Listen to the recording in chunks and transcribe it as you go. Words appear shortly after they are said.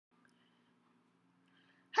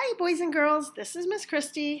Hi, boys and girls. This is Miss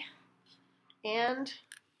Christie, and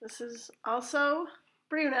this is also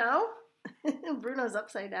Bruno. Bruno's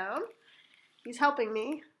upside down. He's helping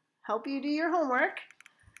me help you do your homework.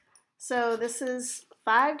 So this is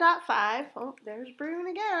 5.5. Oh, there's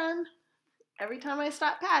Bruno again. Every time I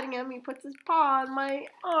stop patting him, he puts his paw on my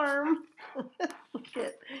arm. Look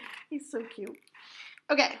at, he's so cute.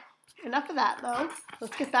 Okay, enough of that though.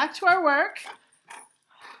 Let's get back to our work.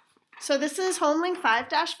 So this is Homelink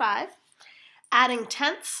 5-5, adding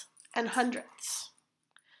tenths and hundredths.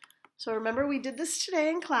 So remember we did this today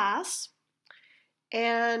in class,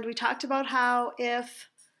 and we talked about how if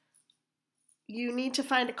you need to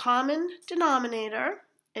find a common denominator,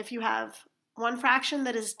 if you have one fraction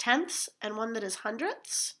that is tenths and one that is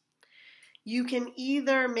hundredths, you can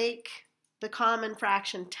either make the common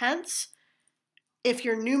fraction tenths if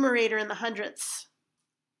your numerator in the hundredths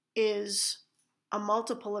is a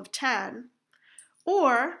multiple of 10,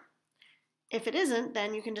 or if it isn't,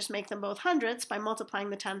 then you can just make them both hundredths by multiplying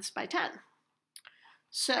the tenths by 10.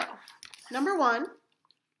 So, number 1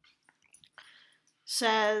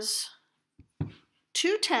 says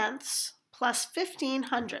 2 tenths plus 15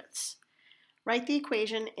 hundredths. Write the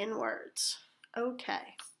equation in words.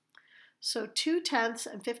 Okay, so 2 tenths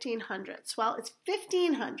and 15 hundredths. Well, it's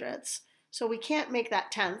 15 hundredths, so we can't make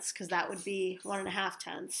that tenths because that would be 1.5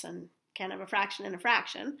 tenths, and can't have a fraction in a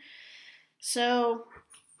fraction. So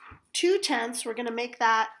 2 tenths, we're going to make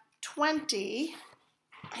that 20.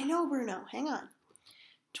 I know, Bruno, hang on.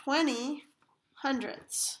 20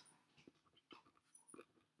 hundredths.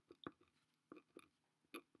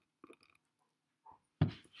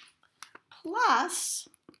 Plus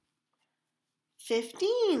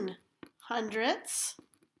 15 hundredths.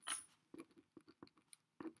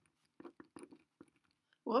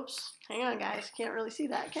 Whoops, hang on guys, can't really see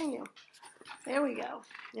that, can you? There we go.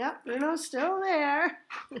 Yep, Bruno's still there.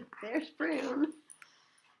 There's Bruno.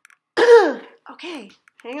 Okay,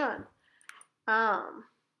 hang on.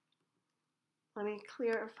 Let me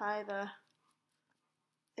clarify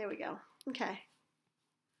there we go. Okay.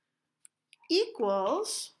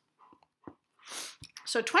 Equals,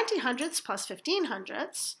 so 20 hundredths plus 15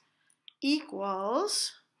 hundredths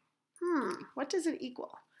equals, what does it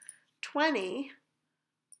equal? 20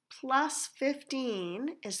 plus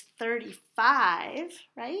 15 is 35,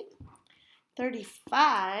 right?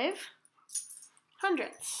 35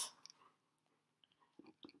 hundredths.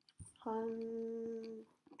 Hundredths.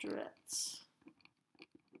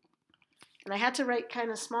 And I had to write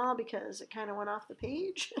kind of small because it kind of went off the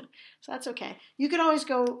page. So that's okay. You can always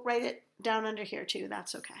go write it down under here too.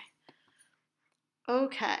 That's okay.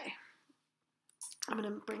 Okay. I'm going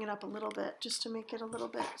to bring it up a little bit just to make it a little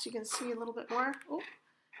bit so you can see a little bit more. Oh.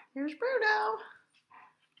 Here's Bruno.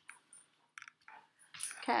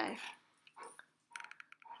 Okay.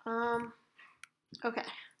 Okay.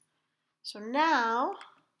 So now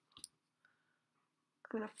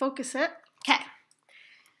I'm going to focus it. Okay.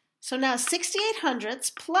 So now 68 hundredths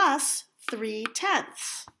plus 3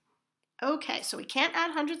 tenths. Okay, so we can't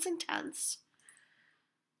add hundredths and tenths.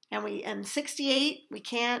 And 68, we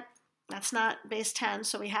can't, that's not base 10,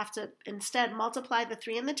 so we have to instead multiply the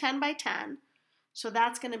 3 and the 10 by 10. So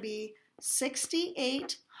that's going to be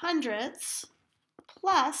 68 hundredths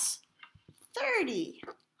plus 30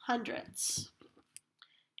 hundredths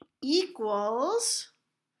equals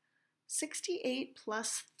 68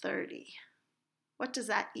 plus 30. What does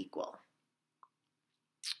that equal?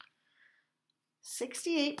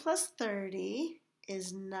 68 plus 30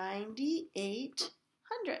 is 98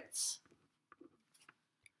 hundredths.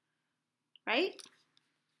 Right?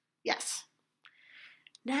 Yes.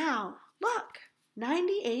 Now, look.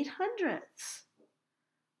 98 hundredths.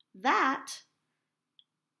 That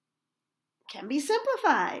can be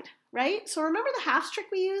simplified, right? So remember the halves trick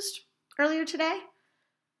we used earlier today?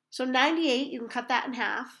 So 98, you can cut that in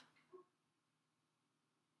half.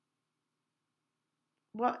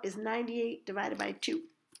 What is 98 divided by 2?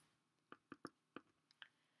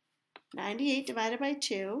 98 divided by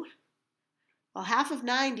 2. Well, half of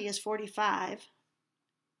 90 is 45.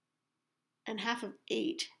 And half of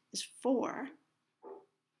 8 is 4.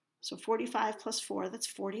 So 45 plus 4, that's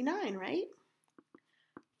 49, right?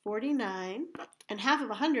 49. And half of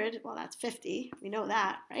 100, well, that's 50. We know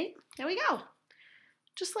that, right? There we go.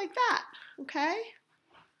 Just like that, okay?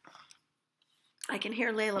 I can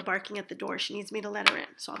hear Layla barking at the door. She needs me to let her in.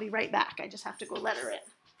 So I'll be right back. I just have to go let her in.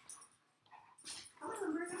 Come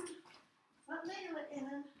on, Bruno. Let Layla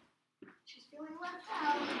in. She's feeling left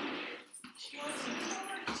out. She wants to do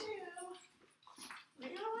homework too.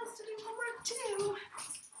 Layla wants to do homework too.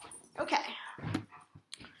 Okay,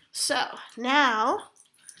 so now,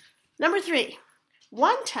 number 3,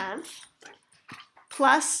 1/10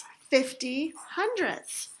 plus 50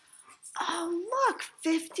 hundredths. Oh, look,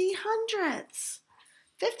 50 hundredths.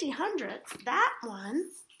 50 hundredths, that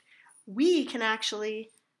one, we can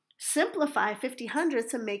actually simplify 50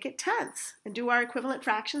 hundredths and make it tenths and do our equivalent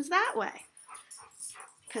fractions that way.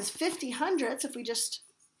 Because 50 hundredths, if we just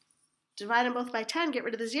divide them both by 10, get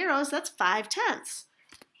rid of the zeros, that's 5/10.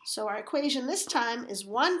 So our equation this time is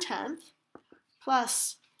 1/10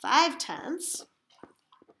 plus 5/10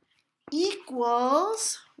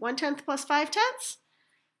 equals 1/10 plus 5/10.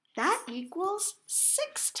 That equals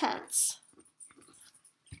 6/10.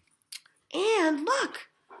 And look,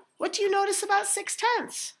 what do you notice about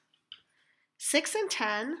 6/10? 6 and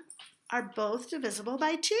 10 are both divisible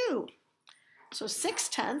by 2. So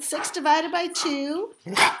 6/10, 6 divided by 2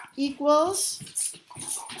 equals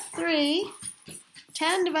 3.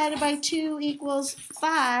 10 divided by 2 equals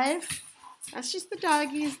 5. That's just the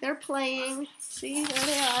doggies. They're playing. See, there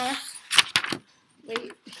they are.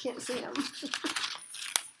 Wait, you can't see them.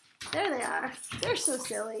 There they are. They're so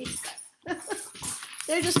silly.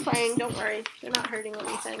 They're just playing. Don't worry. They're not hurting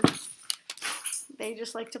anything. They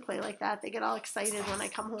just like to play like that. They get all excited when I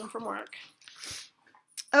come home from work.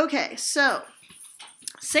 Okay, so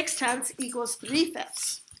 6/10 equals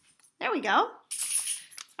 3/5. There we go.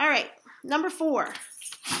 All right, number 4.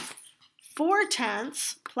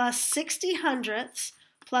 4/10 plus 60 hundredths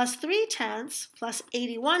plus 3/10 plus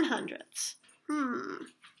 81 hundredths.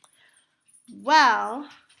 Well,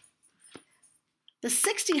 the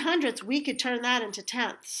 60 hundredths, we could turn that into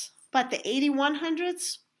tenths. But the 81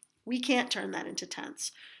 hundredths, we can't turn that into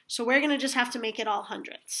tenths. So we're going to just have to make it all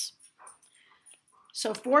hundredths.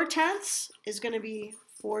 So 4/10 is going to be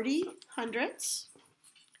 40 hundredths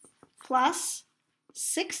plus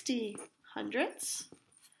 60 hundredths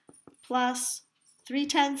plus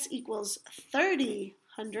 3/10 equals 30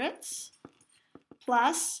 hundredths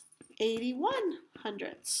plus 81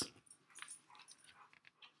 hundredths.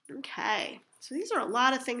 Okay, so these are a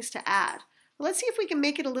lot of things to add. Well, let's see if we can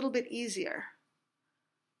make it a little bit easier.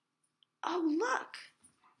 Oh, look.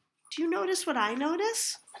 Do you notice what I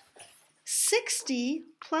notice? 60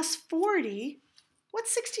 plus 40.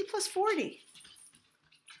 What's 60 plus 40?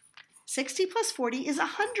 60 plus 40 is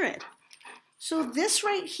 100. So this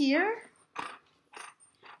right here,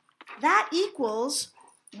 that equals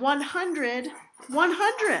 100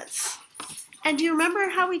 100ths. And do you remember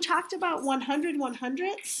how we talked about 100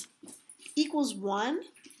 100ths equals 1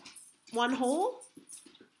 whole?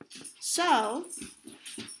 So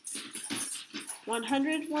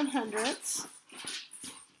 100 100ths,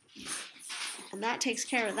 and that takes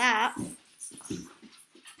care of that.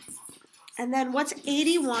 And then what's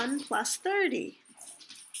 81 plus 30?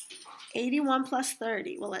 81 plus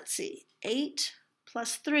 30, well, let's see. 8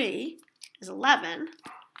 plus 3 is 11.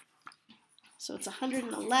 So it's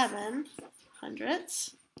 111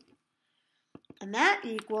 hundredths. And that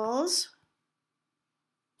equals,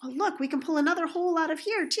 well, look, we can pull another whole out of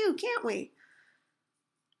here too, can't we?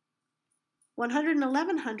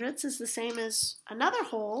 111 hundredths is the same as another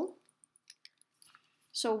whole.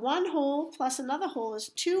 So 1 whole plus another whole is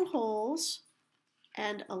 2 wholes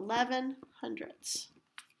and 11 hundredths.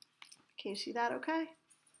 Can you see that okay?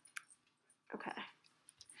 Okay.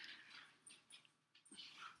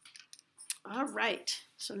 All right,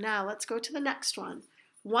 so now let's go to the next one.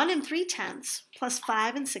 1 3/10 plus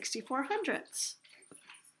 5 64 hundredths.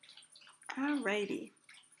 All righty.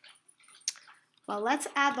 Well, let's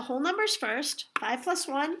add the whole numbers first. 5 plus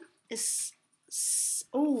 1 is,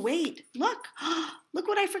 oh, wait, look. Look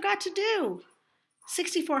what I forgot to do.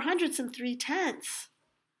 64 hundredths and 3/10.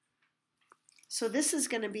 So this is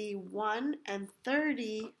going to be 1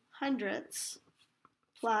 30 hundredths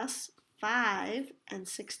plus 5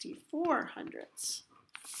 64 hundredths.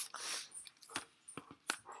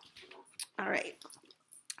 All right.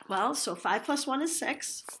 Well, so 5 plus 1 is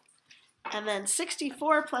 6. And then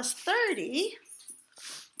 64 plus 30,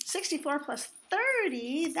 64 plus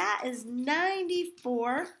 30, that is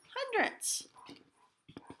 94 hundredths.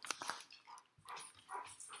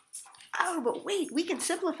 Oh, but wait, we can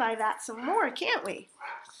simplify that some more, can't we?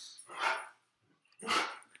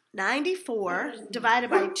 94 divided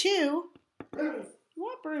by 2,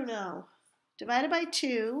 what, Bruno? Divided by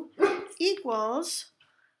 2 equals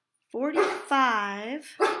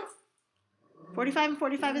 45. 45 and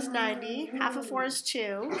 45 is 90. Half of 4 is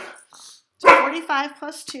 2. So 45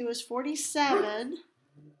 plus 2 is 47.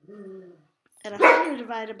 And 100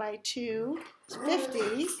 divided by 2 is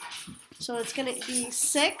 50. So it's going to be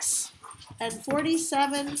 6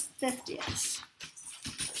 47 fiftieths.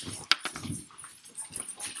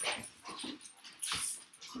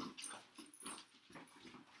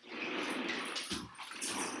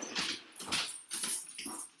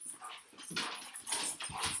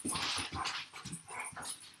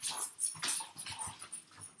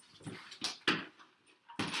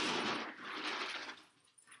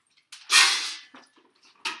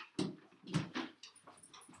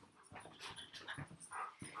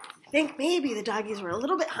 think maybe the doggies were a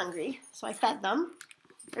little bit hungry, so I fed them.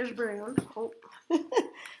 There's Brune. Oh.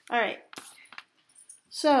 All right.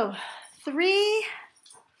 So 3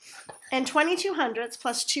 and 22 hundredths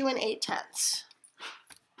plus 2 and 8 tenths.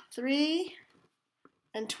 3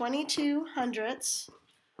 and 22 hundredths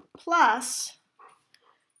plus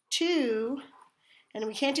 2, and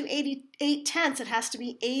we can't do 88 tenths, it has to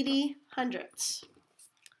be 80 hundredths.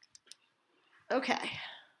 Okay.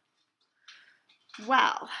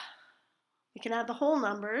 Wow. We can add the whole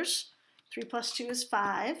numbers. 3 plus 2 is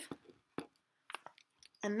 5.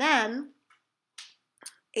 And then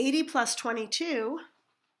 80 plus 22.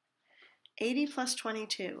 80 plus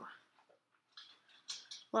 22.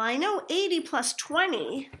 Well, I know 80 plus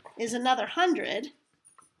 20 is another 100.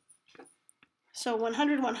 So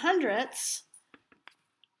 100 100ths,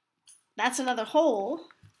 that's another whole.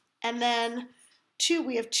 And then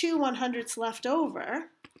we have 2 100ths left over.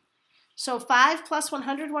 So 5 plus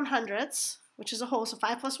 100 100ths, which is a whole, so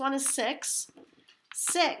 5 plus 1 is 6.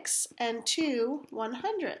 6 and 2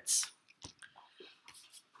 100ths.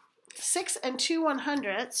 6 and 2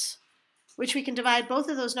 100ths, which we can divide both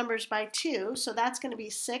of those numbers by 2, so that's going to be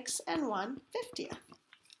 6 and 1/50th.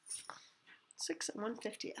 6 and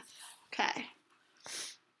 1/50th. Okay.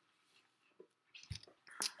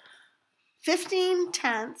 15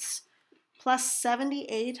 tenths plus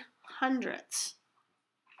 78 hundredths.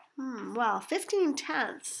 Well, 15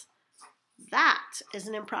 tenths, that is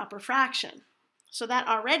an improper fraction. So that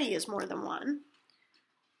already is more than 1.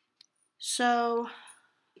 So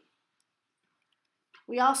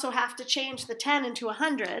we also have to change the 10 into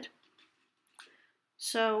 100.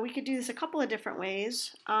 So we could do this a couple of different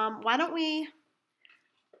ways. Why don't we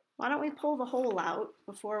pull the whole out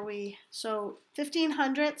before we, so 15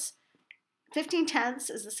 hundredths, 15 tenths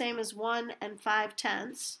is the same as 1 and 5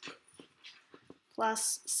 tenths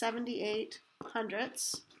plus 78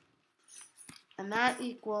 hundredths, and that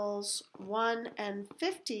equals 1 and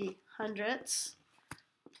 50 hundredths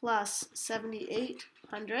plus 78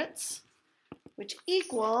 hundredths, which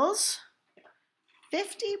equals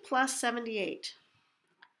 50 plus 78.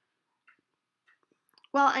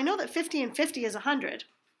 Well, I know that 50 and 50 is 100.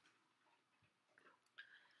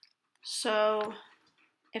 So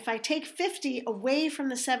if I take 50 away from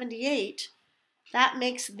the 78, that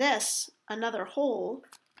makes this another whole.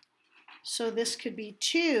 So this could be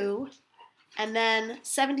 2, and then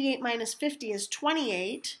 78 minus 50 is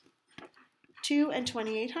 28. 2 and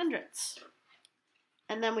 28 hundredths.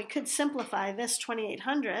 And then we could simplify this 28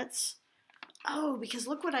 hundredths. Oh, because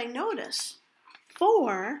look what I notice.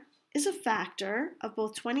 4 is a factor of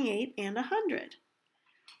both 28 and 100.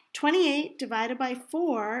 28 divided by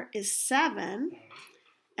 4 is 7,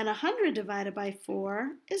 and 100 divided by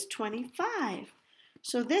 4 is 25.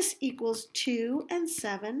 So this equals 2 and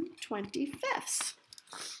 7/25.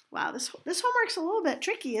 Wow, this homework's a little bit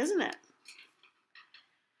tricky, isn't it?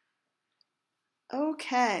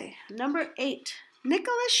 Okay, number 8.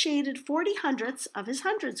 Nicholas shaded 40 hundredths of his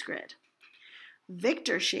hundreds grid.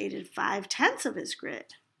 Victor shaded 5/10ths of his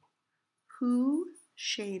grid. Who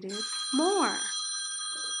shaded more?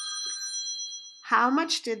 How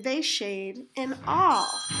much did they shade in all?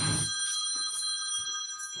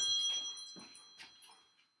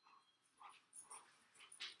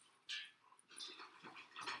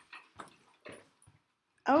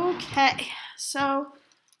 Okay, so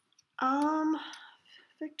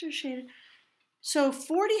Victor shaded. So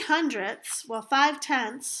 40 hundredths, well,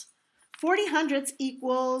 5/10ths. 40 hundredths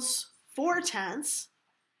equals 4/10ths,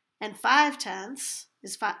 and 5/10ths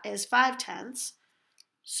is 5/10ths.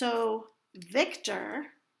 So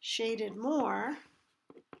Victor shaded more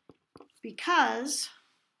because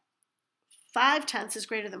 5/10ths is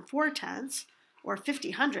greater than 4/10ths, or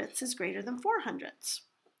 50 hundredths is greater than 4 hundredths.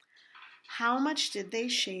 How much did they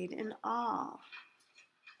shade in all?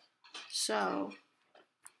 So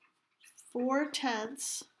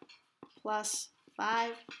 4/10ths plus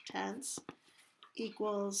 5/10ths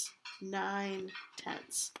equals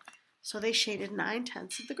 9/10ths. So they shaded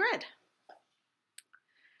 9/10ths of the grid.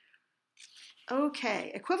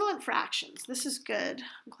 Okay, equivalent fractions. This is good.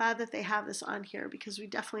 I'm glad that they have this on here because we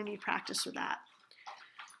definitely need practice with that.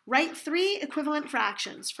 Write 3 equivalent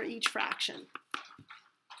fractions for each fraction.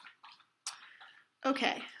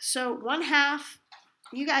 Okay, so 1/2,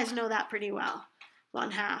 you guys know that pretty well.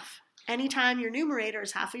 1/2. Anytime your numerator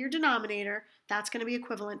is half of your denominator, that's going to be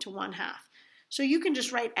equivalent to 1/2. So you can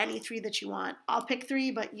just write any 3 that you want. I'll pick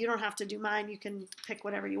 3, but you don't have to do mine. You can pick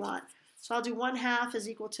whatever you want. So I'll do 1/2 is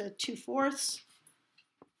equal to 2/4,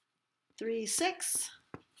 3/6,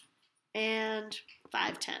 and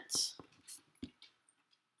 5/10ths.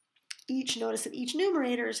 Notice that each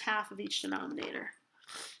numerator is half of each denominator.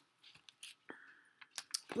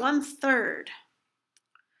 1/3.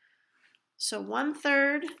 So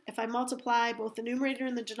 1/3, if I multiply both the numerator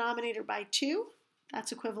and the denominator by 2,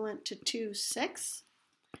 that's equivalent to 2/6.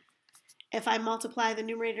 If I multiply the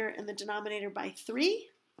numerator and the denominator by 3,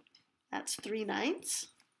 that's 3/9.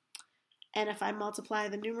 And if I multiply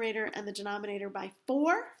the numerator and the denominator by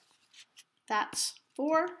 4, that's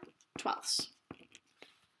 4/12.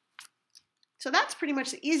 So that's pretty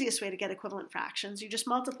much the easiest way to get equivalent fractions. You just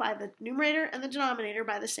multiply the numerator and the denominator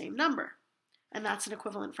by the same number, and that's an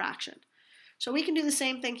equivalent fraction. So we can do the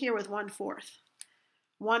same thing here with 1/4.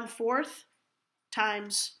 1/4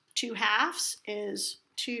 times 2/2 is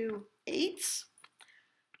 2/8.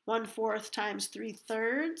 1/4 times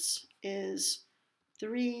 3/3 is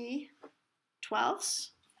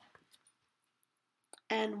 3/12.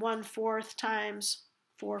 And 1/4 times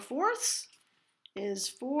 4/4 is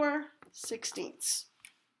 4/16.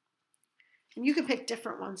 And you can pick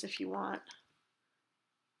different ones if you want.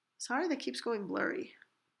 Sorry, that keeps going blurry.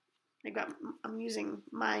 I'm using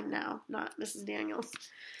mine now, not Mrs. Daniels.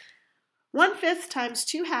 1/5 times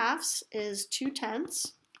 2/2 is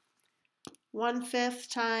 2/10. 1/5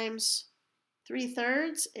 times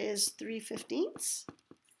 3/3 is 3/15.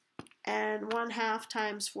 And 1/2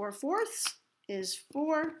 times 4/4 is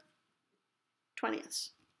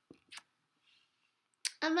 4/20.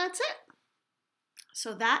 And that's it.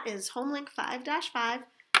 So that is Homelink 5-5,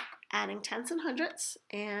 adding tenths and hundredths,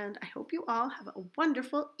 and I hope you all have a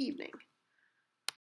wonderful evening.